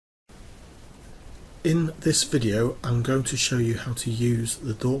In this video I'm going to show you how to use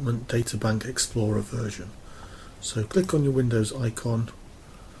the Dortmund Databank Explorer version. So click on your Windows icon,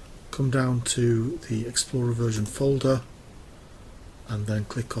 come down to the Explorer version folder and then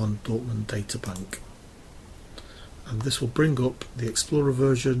click on Dortmund Databank. And this will bring up the Explorer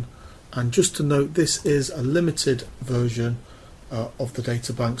version, and just to note, this is a limited version of the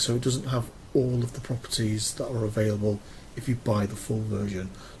databank, so it doesn't have all of the properties that are available if you buy the full version.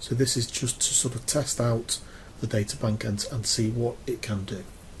 So this is just to sort of test out the databank and see what it can do.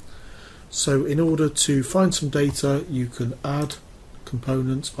 So in order to find some data, you can add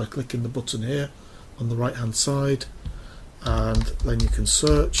components by clicking the button here on the right hand side, and then you can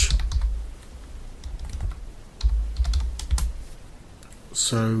search.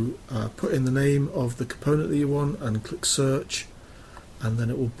 So put in the name of the component that you want and click search, and then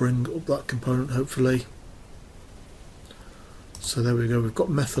it will bring up that component hopefully. So there we go, we've got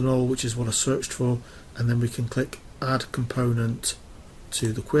methanol, which is what I searched for, and then we can click add component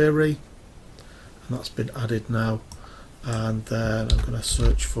to the query, and that's been added now. And then I'm going to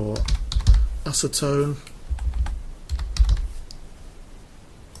search for acetone,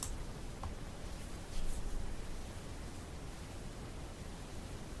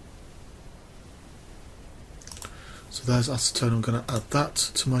 so there's acetone. I'm going to add that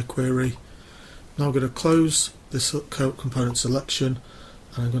to my query. Now I'm going to close this component selection,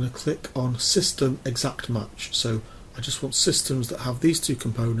 and I'm going to click on System Exact Match. So I just want systems that have these two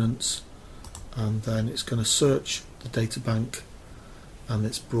components, and then it's going to search the databank, and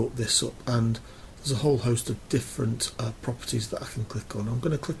it's brought this up, and there's a whole host of different properties that I can click on. I'm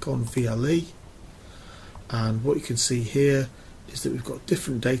going to click on VLE, and what you can see here is that we've got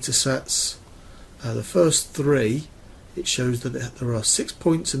different data sets. The first three, it shows that there are 6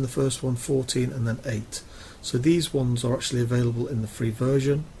 points in the first one, 14 and then 8. So these ones are actually available in the free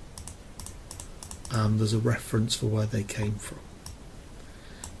version, and there's a reference for where they came from.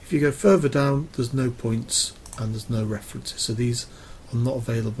 If you go further down, there's no points and there's no references, so these are not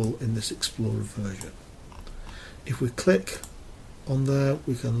available in this Explorer version. If we click on there,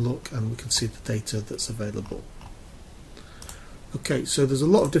 we can look and we can see the data that's available. Okay, so there's a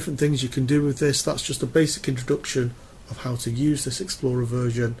lot of different things you can do with this. That's just a basic introduction of how to use this Explorer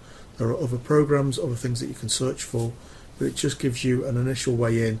version. There are other programs, other things that you can search for, but it just gives you an initial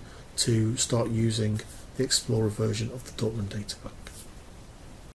way in to start using the Explorer version of the Dortmund Databank.